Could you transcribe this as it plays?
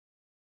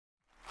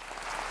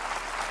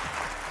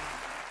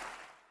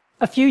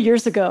A few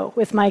years ago,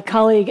 with my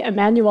colleague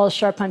Emmanuel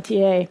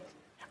Charpentier,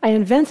 I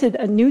invented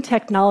a new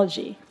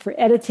technology for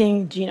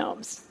editing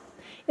genomes.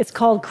 It's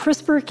called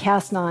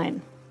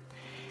CRISPR-Cas9.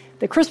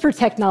 The CRISPR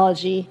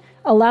technology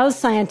allows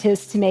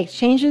scientists to make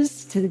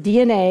changes to the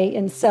DNA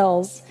in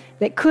cells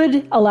that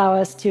could allow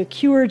us to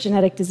cure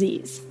genetic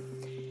disease.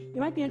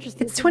 You might be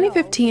interested. It's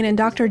 2015, and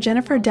Dr.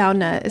 Jennifer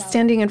Doudna is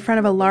standing in front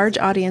of a large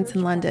audience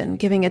in London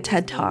giving a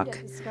TED Talk.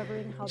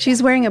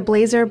 She's wearing a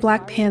blazer,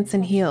 black pants,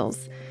 and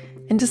heels.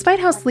 And despite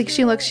how sleek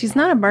she looks, she's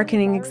not a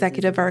marketing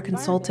executive or a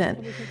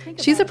consultant.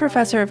 She's a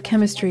professor of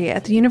chemistry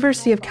at the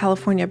University of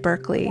California,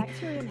 Berkeley.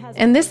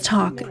 And this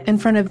talk in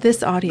front of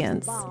this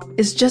audience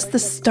is just the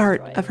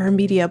start of her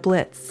media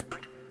blitz.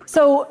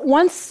 So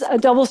once a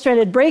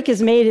double-stranded break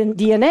is made in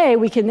DNA,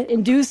 we can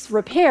induce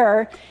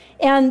repair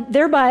and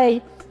thereby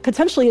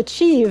potentially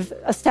achieve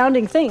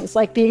astounding things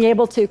like being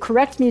able to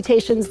correct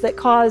mutations that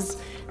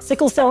cause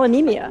sickle cell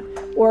anemia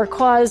or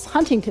cause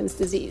Huntington's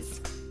disease.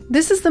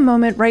 This is the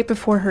moment right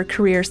before her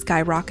career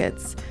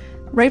skyrockets,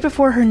 right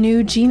before her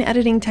new gene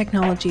editing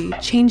technology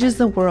changes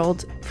the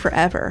world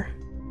forever.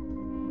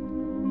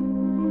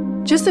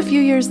 Just a few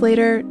years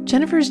later,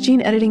 Jennifer's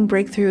gene editing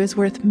breakthrough is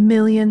worth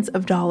millions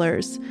of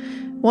dollars.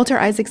 Walter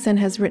Isaacson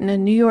has written a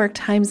New York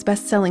Times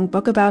best-selling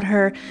book about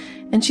her,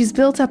 and she's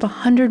built up a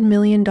 $100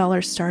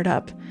 million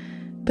startup.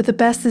 But the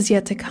best is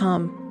yet to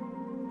come.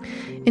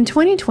 In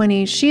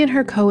 2020, she and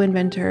her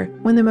co-inventor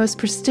won the most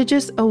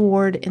prestigious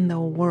award in the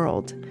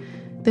world,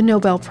 the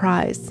Nobel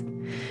Prize.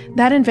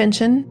 That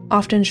invention,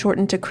 often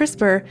shortened to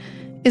CRISPR,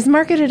 is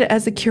marketed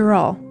as a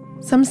cure-all.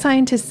 Some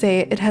scientists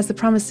say it has the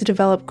promise to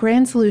develop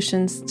grand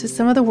solutions to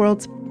some of the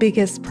world's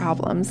biggest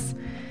problems.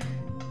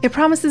 It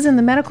promises in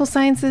the medical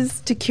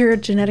sciences to cure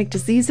genetic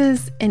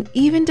diseases and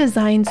even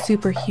design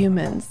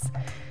superhumans.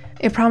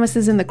 It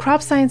promises in the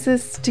crop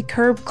sciences to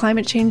curb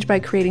climate change by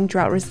creating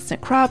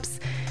drought-resistant crops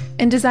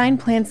and design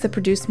plants that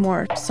produce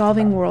more,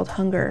 solving world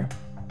hunger.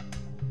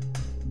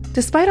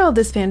 Despite all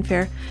this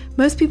fanfare,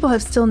 most people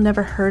have still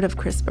never heard of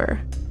CRISPR.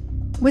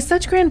 With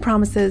such grand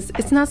promises,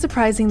 it's not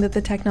surprising that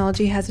the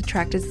technology has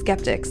attracted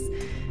skeptics,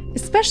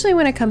 especially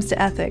when it comes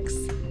to ethics.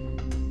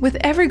 With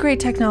every great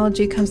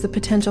technology comes the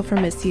potential for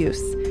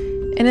misuse,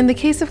 and in the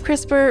case of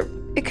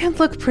CRISPR, it can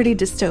look pretty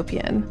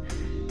dystopian.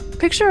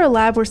 Picture a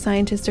lab where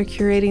scientists are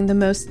curating the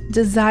most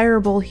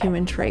desirable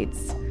human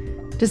traits.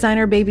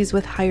 Designer babies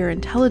with higher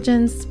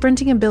intelligence,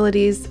 sprinting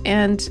abilities,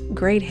 and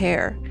great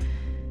hair.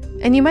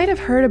 And you might have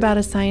heard about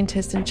a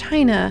scientist in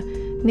China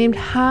named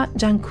Ha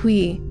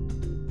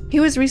Jiankui. He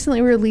was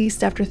recently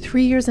released after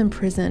 3 years in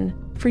prison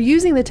for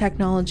using the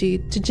technology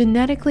to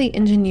genetically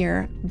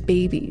engineer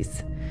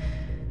babies.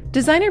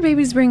 Designer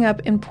babies bring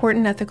up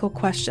important ethical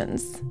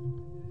questions.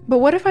 But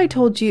what if I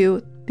told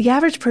you the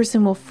average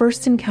person will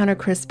first encounter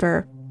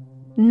CRISPR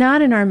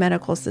not in our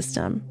medical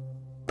system,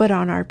 but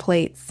on our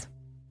plates?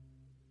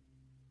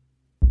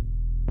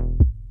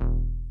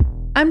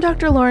 I'm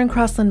Dr. Lauren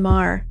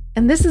Crossland-Marr,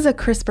 and this is a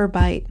CRISPR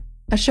Bite,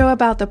 a show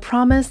about the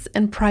promise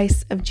and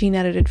price of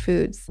gene-edited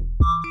foods.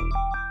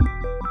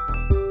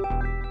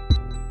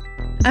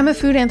 I'm a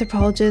food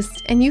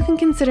anthropologist, and you can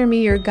consider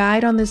me your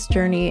guide on this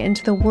journey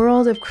into the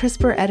world of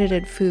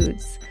CRISPR-edited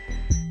foods.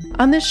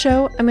 On this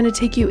show, I'm going to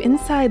take you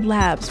inside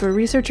labs where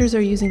researchers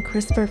are using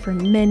CRISPR for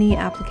many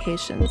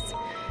applications,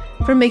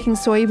 from making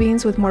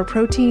soybeans with more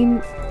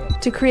protein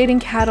to creating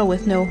cattle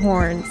with no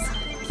horns.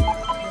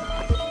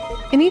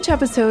 In each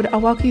episode, I'll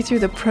walk you through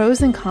the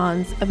pros and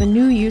cons of a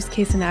new use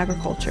case in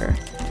agriculture,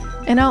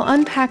 and I'll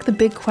unpack the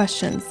big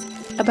questions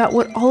about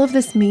what all of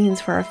this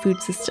means for our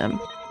food system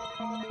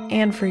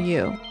and for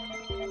you.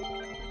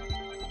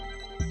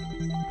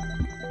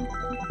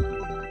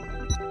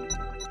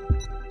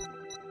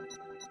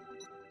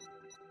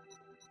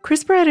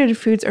 CRISPR-edited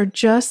foods are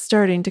just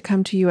starting to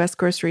come to U.S.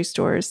 grocery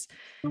stores.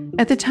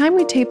 At the time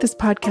we taped this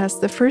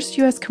podcast, the first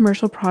U.S.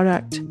 commercial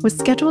product was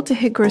scheduled to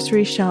hit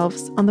grocery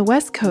shelves on the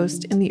West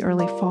Coast in the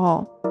early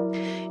fall.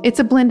 It's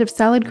a blend of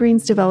salad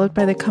greens developed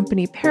by the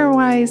company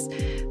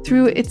Pairwise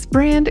through its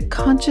brand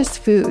Conscious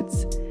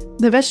Foods.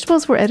 The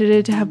vegetables were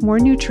edited to have more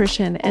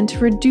nutrition and to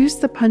reduce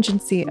the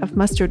pungency of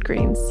mustard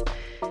greens.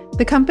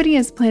 The company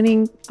is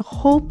planning a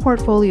whole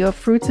portfolio of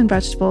fruits and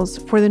vegetables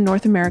for the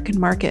North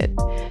American market,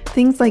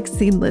 things like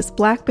seedless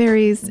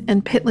blackberries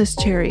and pitless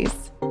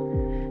cherries.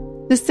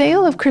 The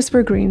sale of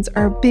CRISPR greens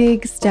are a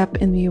big step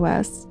in the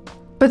US,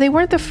 but they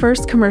weren't the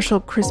first commercial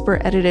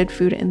CRISPR-edited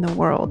food in the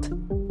world.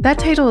 That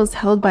title is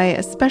held by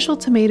a special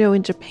tomato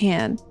in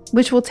Japan,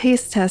 which we'll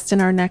taste test in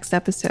our next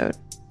episode.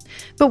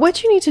 But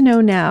what you need to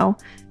know now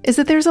is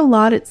that there's a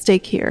lot at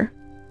stake here.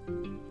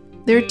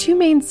 There are two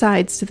main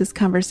sides to this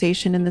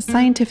conversation in the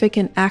scientific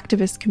and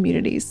activist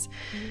communities.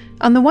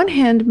 On the one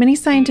hand, many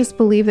scientists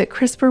believe that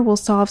CRISPR will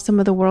solve some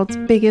of the world's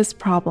biggest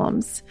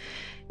problems.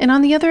 And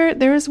on the other,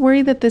 there is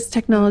worry that this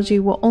technology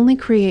will only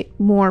create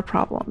more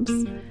problems.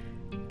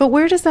 But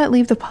where does that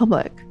leave the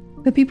public,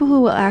 the people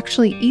who will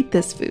actually eat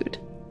this food?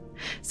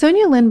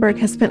 Sonia Lindberg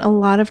has spent a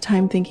lot of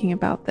time thinking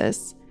about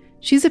this.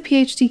 She's a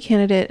PhD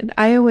candidate at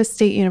Iowa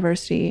State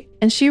University,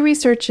 and she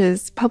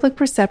researches public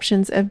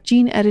perceptions of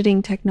gene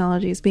editing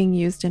technologies being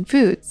used in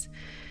foods.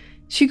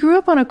 She grew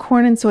up on a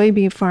corn and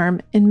soybean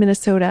farm in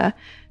Minnesota,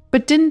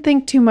 but didn't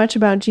think too much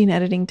about gene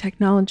editing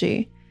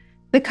technology.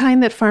 The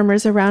kind that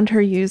farmers around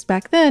her used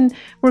back then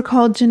were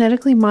called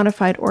genetically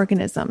modified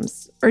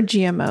organisms, or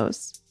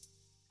GMOs.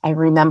 I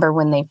remember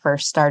when they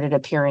first started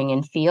appearing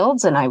in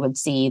fields, and I would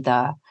see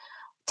the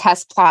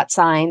test plot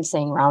signs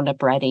saying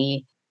Roundup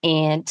Ready.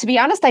 And to be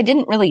honest, I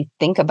didn't really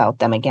think about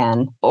them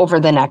again over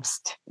the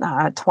next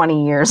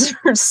 20 years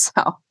or so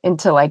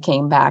until I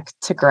came back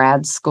to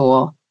grad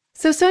school.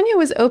 So Sonia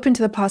was open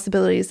to the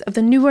possibilities of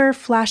the newer,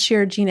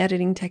 flashier gene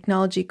editing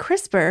technology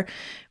CRISPR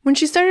when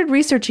she started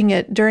researching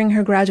it during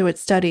her graduate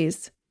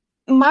studies.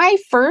 My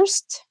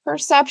first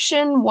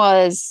perception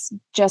was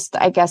just,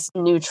 I guess,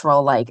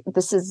 neutral, like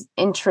this is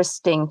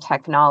interesting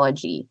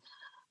technology.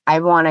 I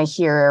want to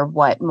hear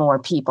what more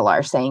people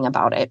are saying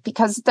about it,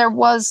 because there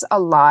was a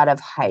lot of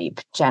hype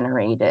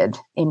generated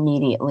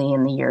immediately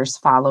in the years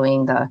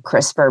following the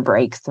CRISPR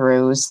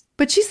breakthroughs.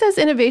 But she says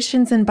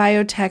innovations in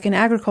biotech and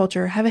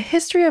agriculture have a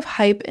history of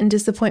hype and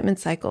disappointment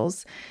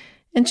cycles,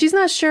 and she's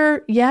not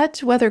sure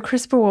yet whether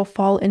CRISPR will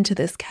fall into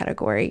this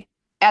category.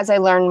 As I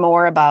learned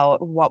more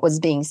about what was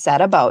being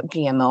said about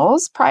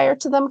GMOs prior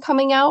to them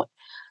coming out,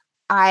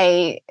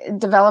 I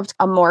developed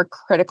a more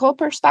critical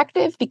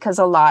perspective because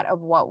a lot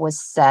of what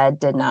was said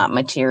did not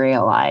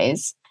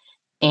materialize.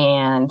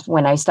 And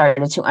when I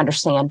started to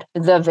understand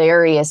the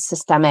various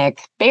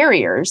systemic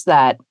barriers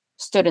that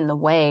stood in the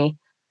way,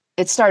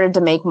 it started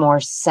to make more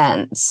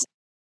sense.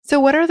 So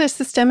what are the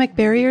systemic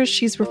barriers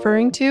she's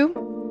referring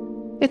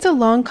to? It's a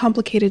long,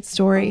 complicated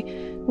story,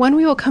 one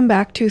we will come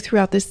back to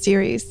throughout this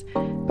series.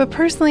 But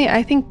personally,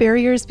 I think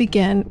barriers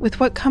begin with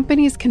what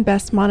companies can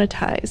best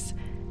monetize.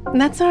 And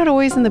that's not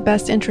always in the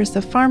best interest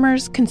of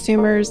farmers,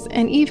 consumers,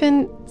 and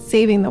even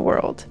saving the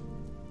world.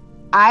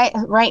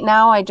 Right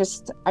now,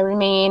 I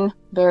remain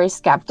very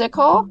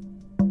skeptical.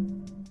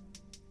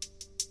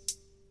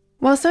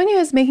 While Sonia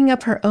is making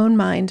up her own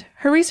mind,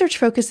 her research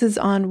focuses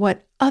on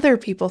what other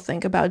people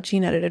think about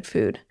gene-edited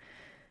food.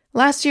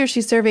 Last year,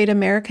 she surveyed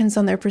Americans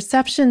on their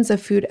perceptions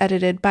of food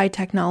edited by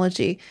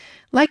technology,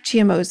 like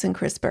GMOs and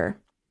CRISPR.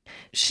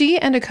 She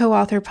and a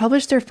co-author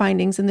published their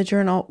findings in the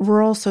journal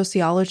Rural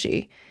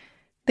Sociology.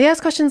 They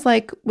asked questions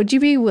like, would you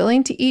be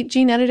willing to eat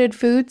gene-edited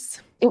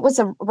foods? It was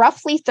a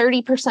roughly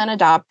 30%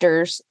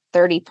 adopters,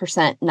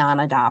 30%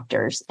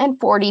 non-adopters, and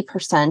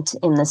 40%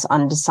 in this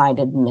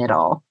undecided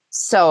middle.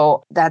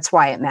 So that's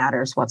why it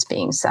matters what's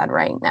being said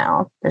right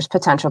now. There's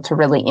potential to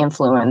really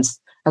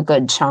influence a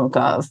good chunk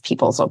of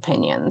people's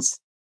opinions.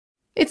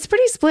 It's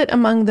pretty split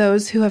among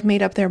those who have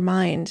made up their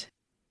mind.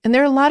 And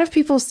there are a lot of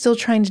people still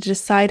trying to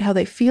decide how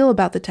they feel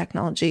about the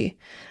technology,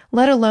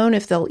 let alone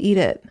if they'll eat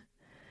it.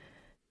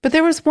 But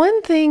there was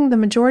one thing the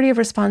majority of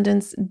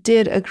respondents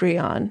did agree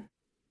on.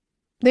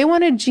 They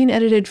wanted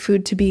gene-edited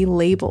food to be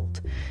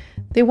labeled.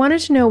 They wanted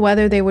to know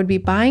whether they would be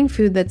buying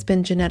food that's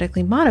been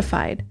genetically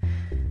modified.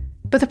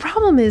 But the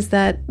problem is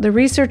that the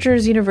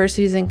researchers,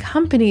 universities, and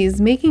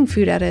companies making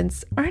food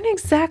edits aren't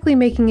exactly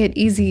making it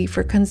easy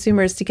for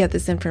consumers to get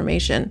this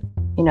information.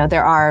 You know,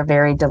 there are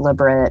very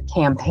deliberate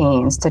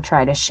campaigns to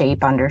try to shape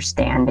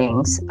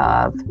understandings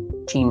of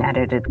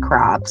gene-edited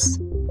crops.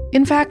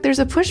 In fact, there's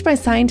a push by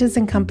scientists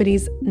and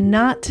companies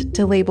not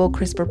to label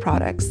CRISPR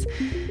products.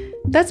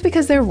 That's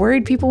because they're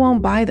worried people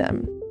won't buy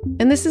them.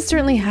 And this has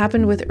certainly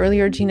happened with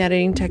earlier gene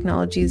editing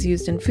technologies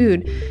used in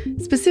food,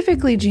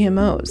 specifically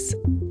GMOs.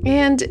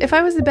 And if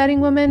I was a betting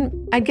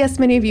woman, I'd guess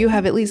many of you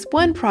have at least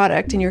one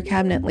product in your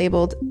cabinet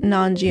labeled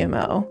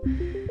non-GMO.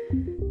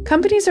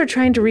 Companies are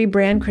trying to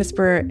rebrand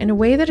CRISPR in a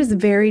way that is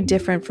very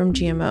different from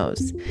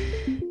GMOs,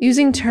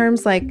 using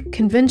terms like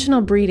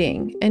conventional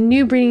breeding and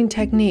new breeding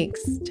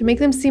techniques to make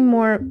them seem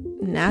more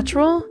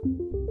natural.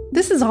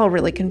 This is all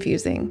really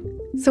confusing.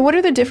 So what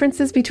are the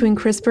differences between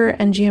CRISPR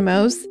and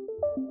GMOs?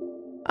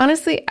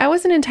 Honestly, I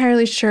wasn't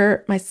entirely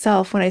sure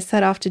myself when I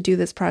set off to do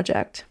this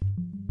project.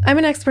 I'm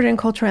an expert in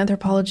cultural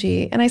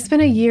anthropology, and I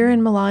spent a year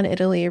in Milan,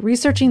 Italy,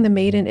 researching the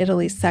Made in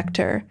Italy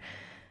sector.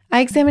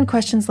 I examined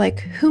questions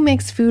like, who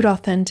makes food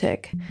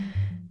authentic?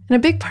 And a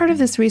big part of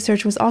this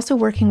research was also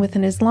working with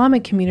an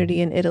Islamic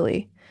community in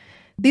Italy.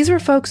 These were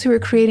folks who were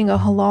creating a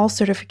halal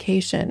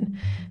certification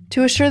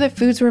to assure that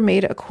foods were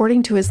made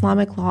according to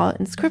Islamic law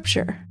and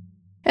scripture.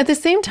 At the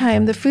same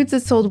time, the foods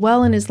that sold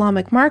well in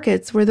Islamic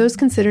markets were those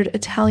considered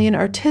Italian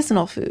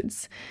artisanal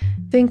foods.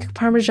 Think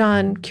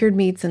Parmesan, cured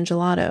meats, and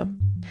gelato.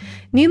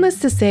 Needless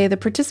to say, the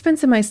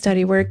participants in my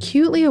study were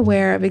acutely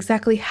aware of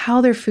exactly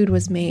how their food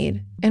was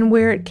made and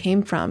where it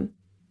came from.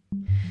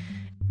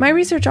 My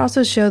research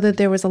also showed that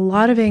there was a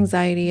lot of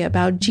anxiety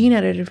about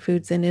gene-edited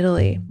foods in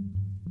Italy.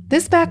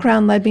 This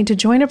background led me to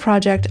join a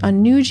project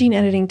on new gene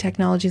editing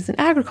technologies in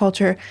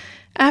agriculture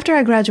after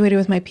I graduated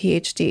with my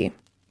PhD.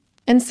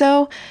 And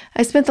so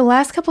I spent the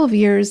last couple of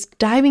years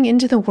diving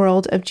into the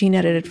world of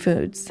gene-edited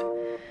foods.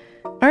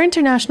 Our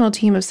international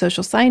team of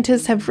social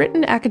scientists have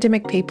written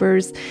academic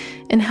papers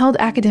and held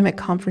academic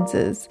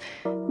conferences.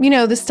 You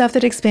know, the stuff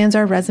that expands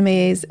our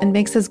resumes and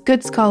makes us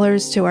good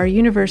scholars to our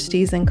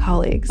universities and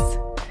colleagues.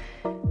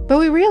 But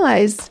we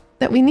realized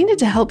that we needed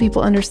to help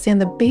people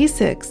understand the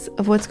basics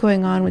of what's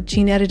going on with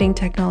gene editing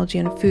technology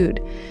in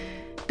food,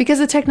 because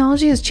the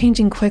technology is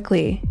changing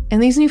quickly,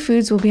 and these new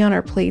foods will be on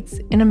our plates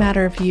in a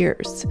matter of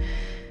years.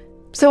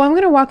 So I'm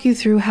going to walk you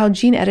through how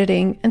gene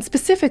editing, and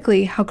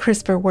specifically how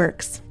CRISPR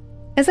works.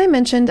 As I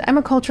mentioned, I'm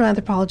a cultural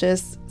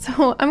anthropologist,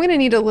 so I'm going to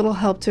need a little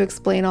help to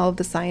explain all of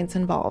the science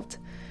involved.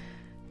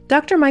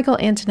 Dr. Michael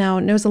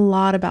Antonow knows a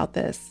lot about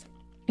this.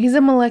 He's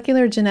a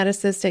molecular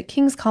geneticist at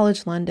King's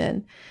College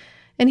London,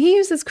 and he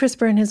uses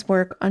CRISPR in his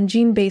work on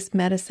gene-based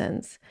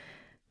medicines.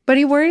 But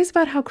he worries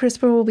about how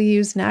CRISPR will be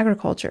used in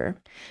agriculture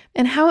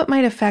and how it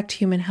might affect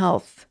human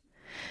health.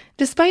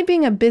 Despite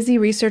being a busy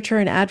researcher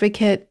and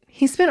advocate,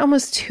 he spent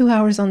almost 2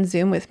 hours on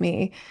Zoom with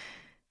me.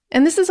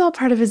 And this is all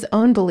part of his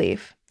own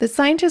belief that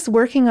scientists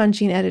working on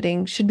gene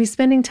editing should be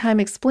spending time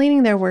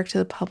explaining their work to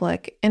the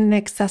public in an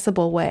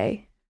accessible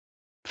way.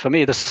 For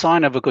me, the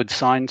sign of a good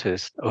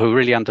scientist who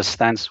really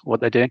understands what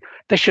they're doing,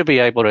 they should be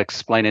able to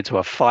explain it to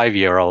a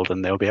 5-year-old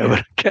and they'll be able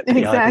to get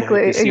the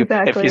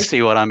idea. If you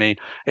see what I mean.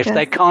 If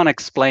they can't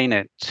explain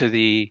it to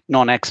the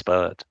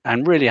non-expert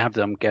and really have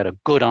them get a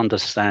good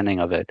understanding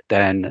of it,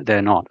 then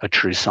they're not a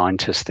true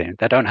scientist.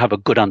 They don't have a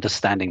good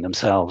understanding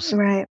themselves.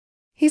 Right.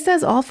 He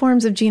says all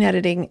forms of gene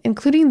editing,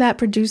 including that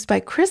produced by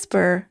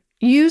CRISPR,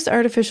 use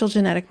artificial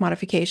genetic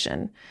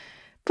modification.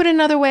 Put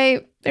another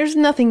way, there's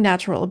nothing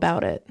natural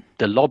about it.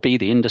 The lobby,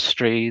 the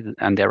industry,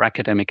 and their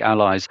academic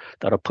allies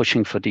that are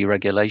pushing for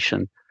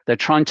deregulation, they're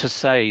trying to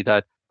say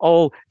that,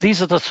 oh,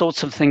 these are the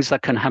sorts of things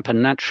that can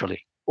happen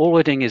naturally. All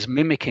we're doing is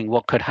mimicking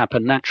what could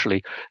happen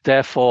naturally.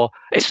 Therefore,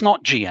 it's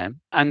not GM,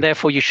 and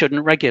therefore you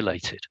shouldn't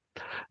regulate it.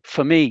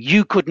 For me,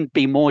 you couldn't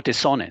be more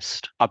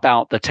dishonest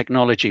about the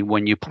technology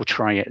when you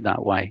portray it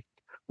that way.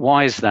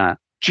 Why is that?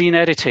 Gene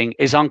editing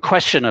is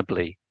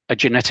unquestionably a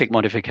genetic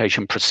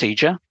modification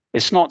procedure.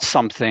 It's not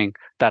something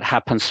that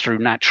happens through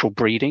natural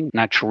breeding,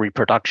 natural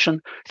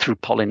reproduction, through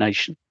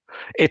pollination.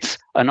 It's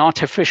an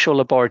artificial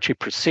laboratory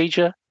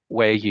procedure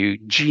where you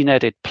gene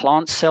edit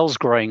plant cells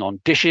growing on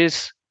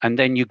dishes, and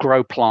then you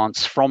grow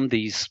plants from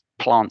these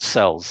plant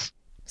cells.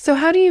 So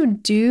how do you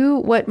do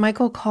what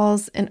Michael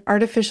calls an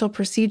artificial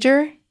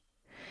procedure?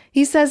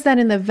 He says that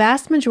in the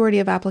vast majority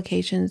of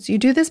applications, you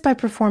do this by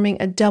performing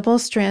a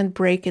double-strand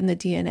break in the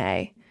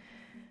DNA.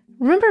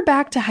 Remember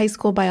back to high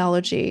school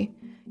biology.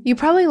 You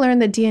probably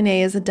learned that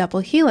DNA is a double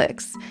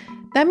helix.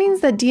 That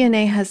means that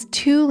DNA has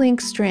 2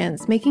 linked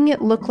strands, making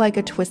it look like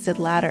a twisted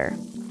ladder.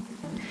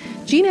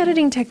 Gene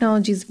editing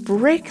technologies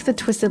break the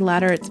twisted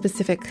ladder at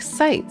specific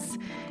sites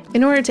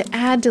in order to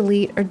add,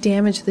 delete, or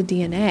damage the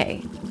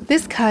DNA.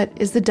 This cut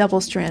is the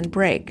double-strand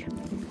break.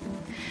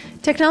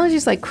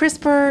 Technologies like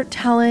CRISPR,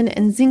 TALEN,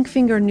 and zinc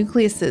finger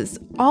nucleases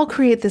all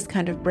create this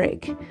kind of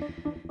break.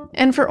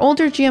 And for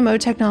older GMO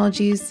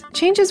technologies,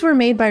 changes were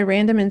made by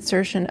random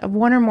insertion of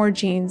 1 or more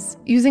genes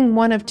using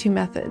one of 2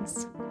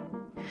 methods.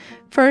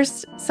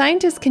 First,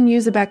 scientists can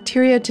use a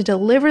bacteria to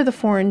deliver the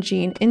foreign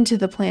gene into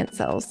the plant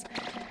cells.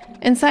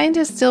 And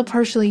scientists still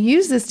partially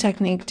use this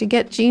technique to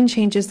get gene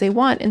changes they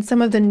want in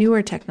some of the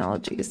newer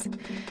technologies.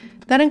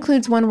 That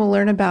includes one we'll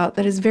learn about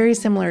that is very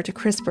similar to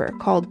CRISPR,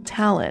 called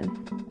TALEN.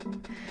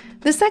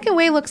 The second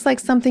way looks like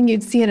something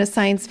you'd see in a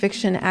science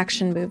fiction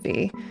action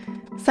movie.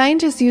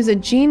 Scientists use a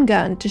gene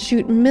gun to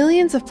shoot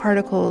millions of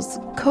particles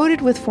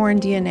coated with foreign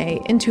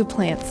DNA into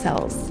plant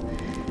cells.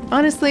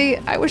 Honestly,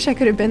 I wish I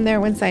could have been there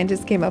when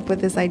scientists came up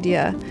with this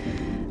idea.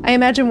 I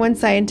imagine one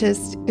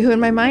scientist, who in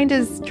my mind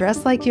is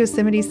dressed like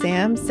Yosemite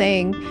Sam,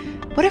 saying,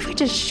 "What if we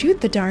just shoot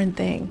the darn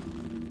thing?"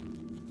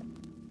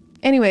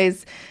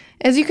 Anyways,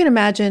 as you can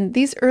imagine,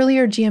 these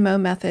earlier GMO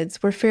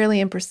methods were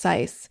fairly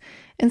imprecise,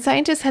 and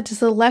scientists had to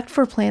select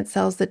for plant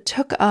cells that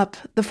took up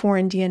the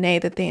foreign DNA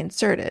that they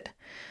inserted.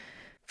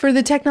 For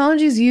the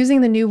technologies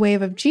using the new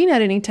wave of gene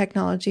editing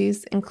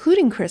technologies,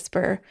 including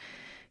CRISPR,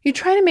 you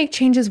try to make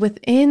changes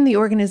within the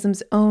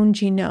organism's own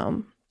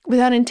genome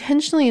without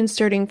intentionally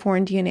inserting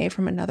foreign DNA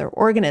from another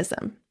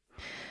organism.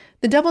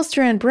 The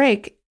double-strand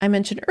break I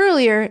mentioned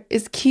earlier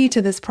is key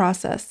to this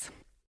process.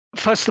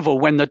 First of all,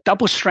 when the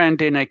double-strand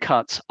DNA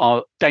cuts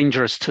are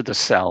dangerous to the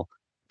cell,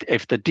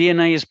 if the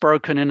DNA is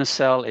broken in a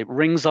cell, it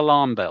rings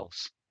alarm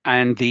bells,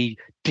 and the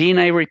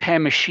DNA repair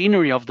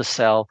machinery of the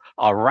cell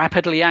are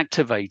rapidly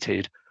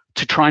activated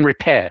to try and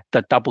repair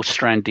the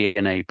double-strand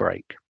DNA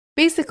break.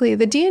 Basically,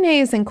 the DNA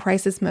is in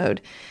crisis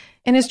mode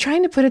and is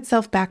trying to put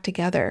itself back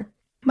together.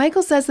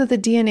 Michael says that the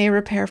DNA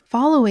repair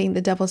following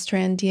the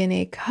double-strand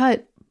DNA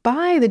cut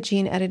by the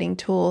gene editing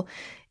tool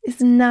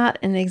is not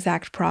an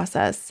exact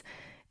process,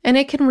 and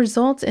it can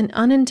result in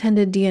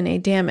unintended DNA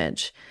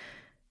damage.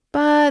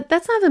 But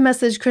that's not the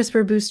message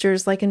CRISPR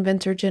boosters like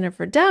inventor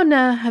Jennifer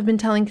Doudna have been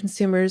telling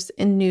consumers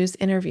in news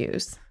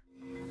interviews.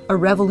 A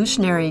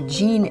revolutionary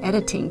gene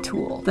editing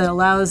tool that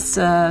allows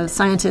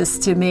scientists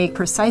to make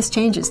precise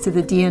changes to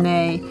the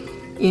DNA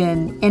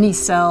in any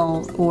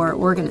cell or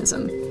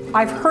organism.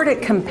 I've heard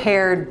it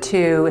compared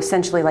to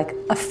essentially like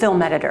a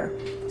film editor,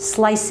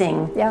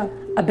 slicing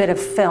a bit of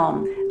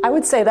film. I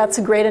would say that's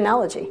a great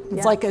analogy.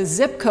 It's like a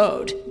zip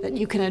code that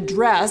you can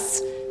address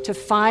to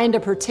find a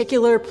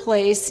particular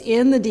place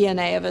in the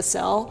DNA of a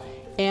cell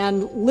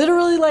and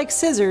literally like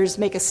scissors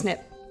make a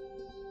snip.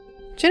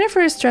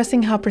 Jennifer is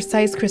stressing how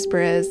precise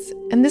CRISPR is,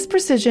 and this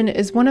precision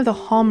is one of the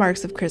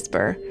hallmarks of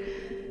CRISPR.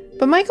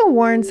 But Michael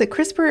warns that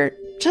CRISPR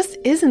just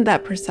isn't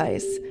that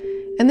precise,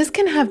 and this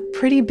can have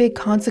pretty big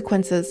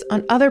consequences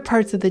on other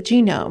parts of the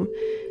genome,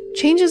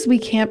 changes we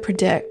can't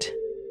predict.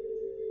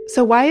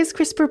 So why is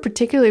CRISPR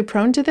particularly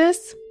prone to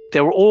this?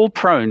 They're all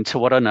prone to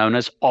what are known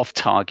as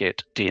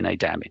off-target DNA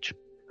damage.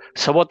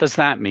 So what does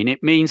that mean?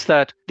 It means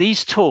that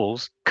these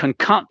tools can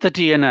cut the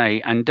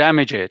DNA and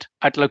damage it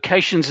at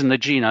locations in the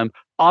genome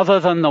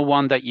other than the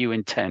one that you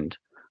intend.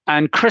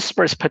 And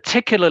CRISPR is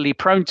particularly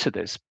prone to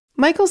this.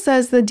 Michael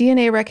says the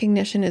DNA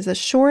recognition is a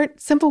short,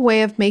 simple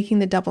way of making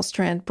the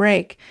double-strand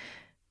break.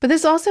 But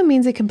this also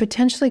means it can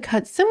potentially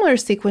cut similar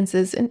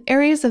sequences in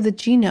areas of the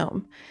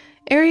genome,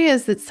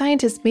 areas that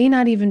scientists may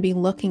not even be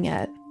looking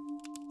at.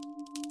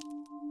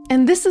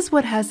 And this is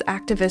what has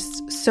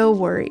activists so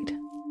worried.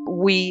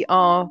 We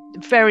are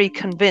very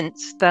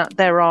convinced that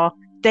there are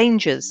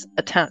dangers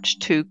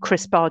attached to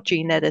CRISPR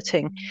gene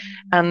editing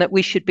and that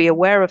we should be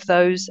aware of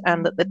those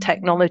and that the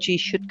technology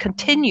should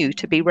continue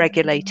to be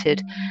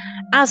regulated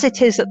as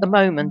it is at the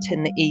moment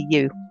in the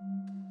EU.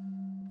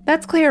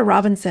 That's Claire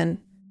Robinson.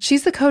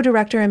 She's the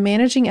co-director and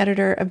managing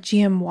editor of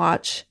GM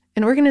Watch,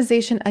 an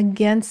organization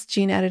against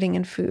gene editing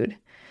in food.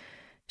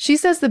 She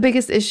says the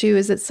biggest issue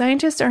is that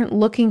scientists aren't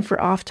looking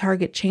for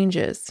off-target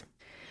changes.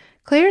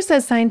 Claire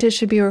says scientists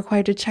should be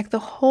required to check the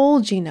whole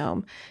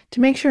genome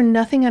to make sure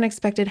nothing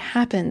unexpected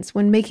happens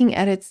when making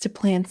edits to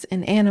plants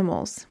and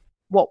animals.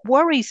 What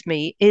worries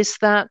me is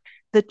that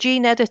the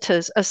gene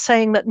editors are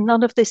saying that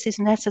none of this is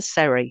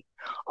necessary.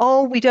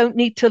 Oh, we don't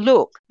need to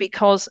look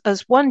because,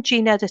 as one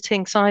gene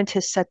editing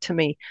scientist said to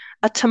me,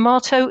 a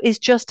tomato is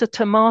just a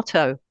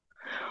tomato.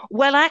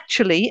 Well,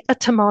 actually, a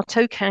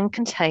tomato can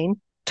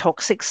contain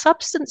toxic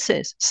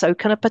substances. So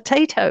can a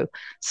potato,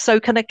 so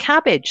can a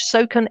cabbage,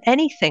 so can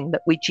anything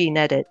that we gene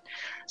edit.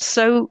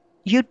 So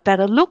you'd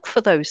better look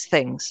for those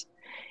things.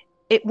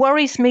 It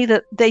worries me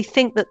that they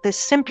think that this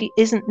simply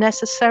isn't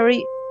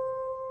necessary.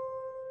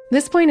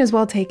 This point is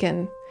well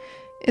taken.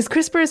 Is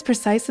CRISPR as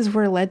precise as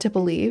we're led to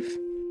believe?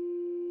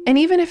 And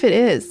even if it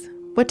is,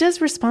 what does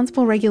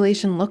responsible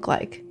regulation look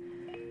like?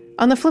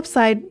 On the flip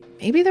side,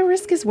 maybe the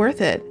risk is worth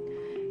it,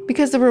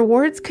 because the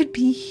rewards could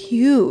be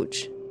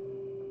huge.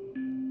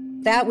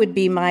 That would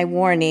be my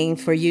warning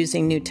for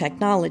using new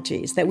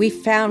technologies, that we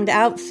found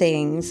out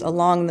things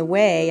along the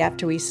way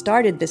after we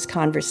started this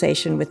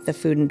conversation with the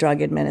Food and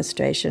Drug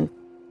Administration.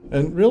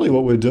 And really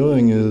what we're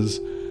doing is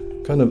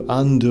kind of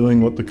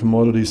undoing what the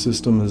commodity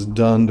system has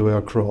done to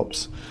our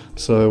crops.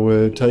 So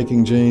we're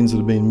taking genes that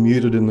have been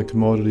muted in the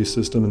commodity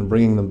system and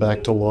bringing them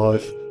back to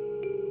life.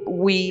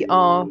 We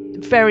are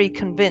very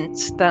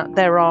convinced that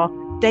there are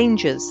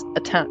dangers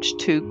attached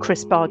to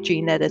CRISPR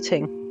gene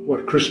editing.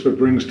 What CRISPR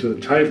brings to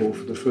the table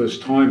for the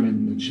first time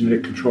in the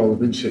genetic control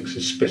of insects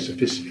is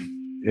specificity.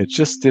 It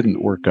just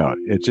didn't work out.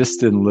 It just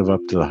didn't live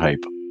up to the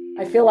hype.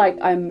 I feel like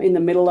I'm in the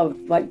middle of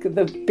like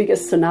the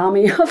biggest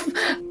tsunami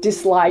of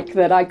dislike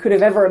that I could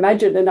have ever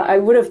imagined. And I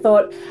would have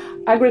thought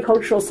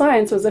agricultural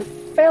science was a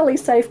fairly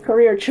safe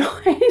career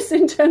choice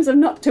in terms of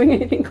not doing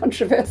anything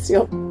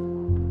controversial.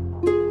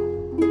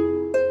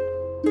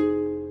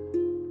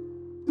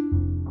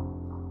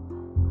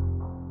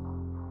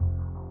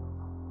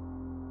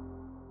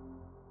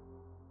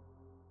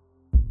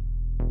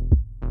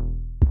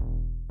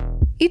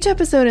 Each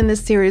episode in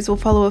this series will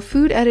follow a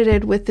food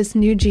edited with this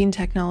new gene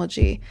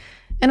technology.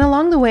 And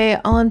along the way,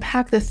 I'll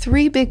unpack the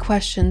 3 big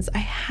questions I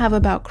have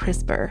about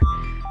CRISPR.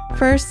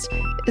 First,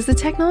 is the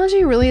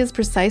technology really as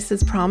precise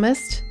as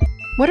promised?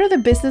 What are the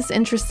business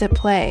interests at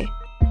play?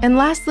 And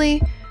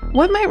lastly,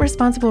 what might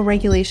responsible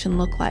regulation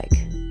look like?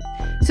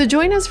 So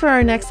join us for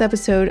our next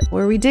episode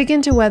where we dig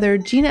into whether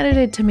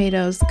gene-edited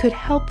tomatoes could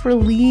help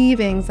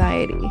relieve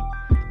anxiety.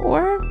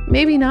 Or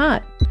maybe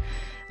not.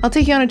 I'll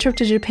take you on a trip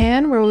to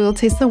Japan where we will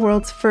taste the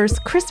world's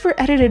first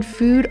CRISPR-edited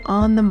food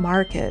on the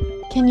market.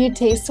 Can you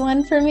taste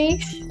one for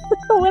me?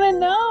 I want to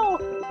know.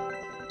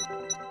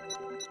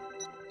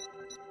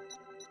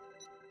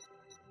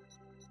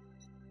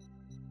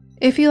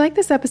 If you like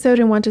this episode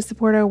and want to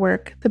support our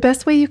work, the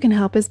best way you can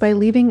help is by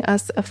leaving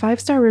us a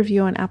 5-star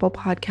review on Apple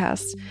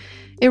Podcasts.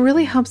 It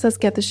really helps us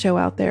get the show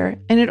out there,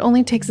 and it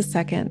only takes a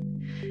second.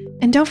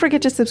 And don't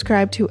forget to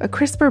subscribe to A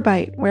CRISPR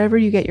Bite wherever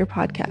you get your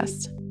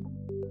podcast.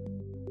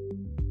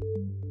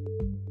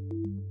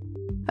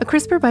 A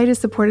CRISPR Bite is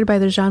supported by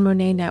the Jean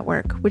Monnet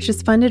Network, which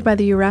is funded by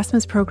the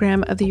Erasmus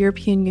Program of the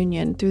European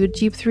Union through the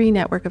JEEP3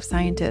 network of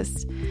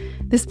scientists.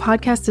 This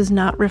podcast does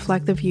not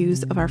reflect the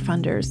views of our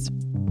funders.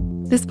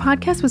 This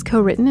podcast was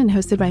co-written and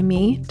hosted by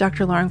me,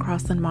 Dr. Lauren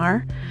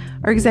Crossland-Marr.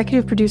 Our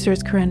executive producer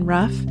is Corinne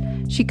Ruff.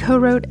 She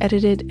co-wrote,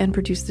 edited, and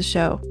produced the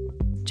show.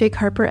 Jake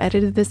Harper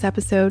edited this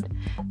episode.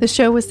 The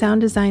show was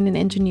sound designed and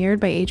engineered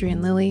by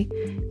Adrian Lilly.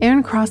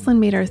 Aaron Crossland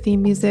made our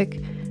theme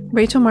music.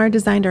 Rachel Marr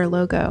designed our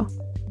logo.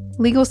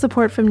 Legal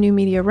support from New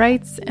Media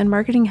Rights and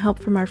marketing help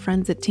from our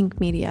friends at Tink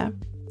Media.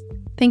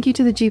 Thank you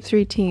to the Jeep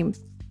 3 team.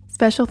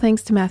 Special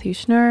thanks to Matthew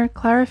Schnurr,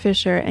 Clara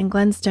Fisher, and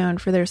Glenn Stone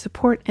for their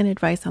support and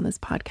advice on this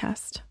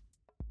podcast.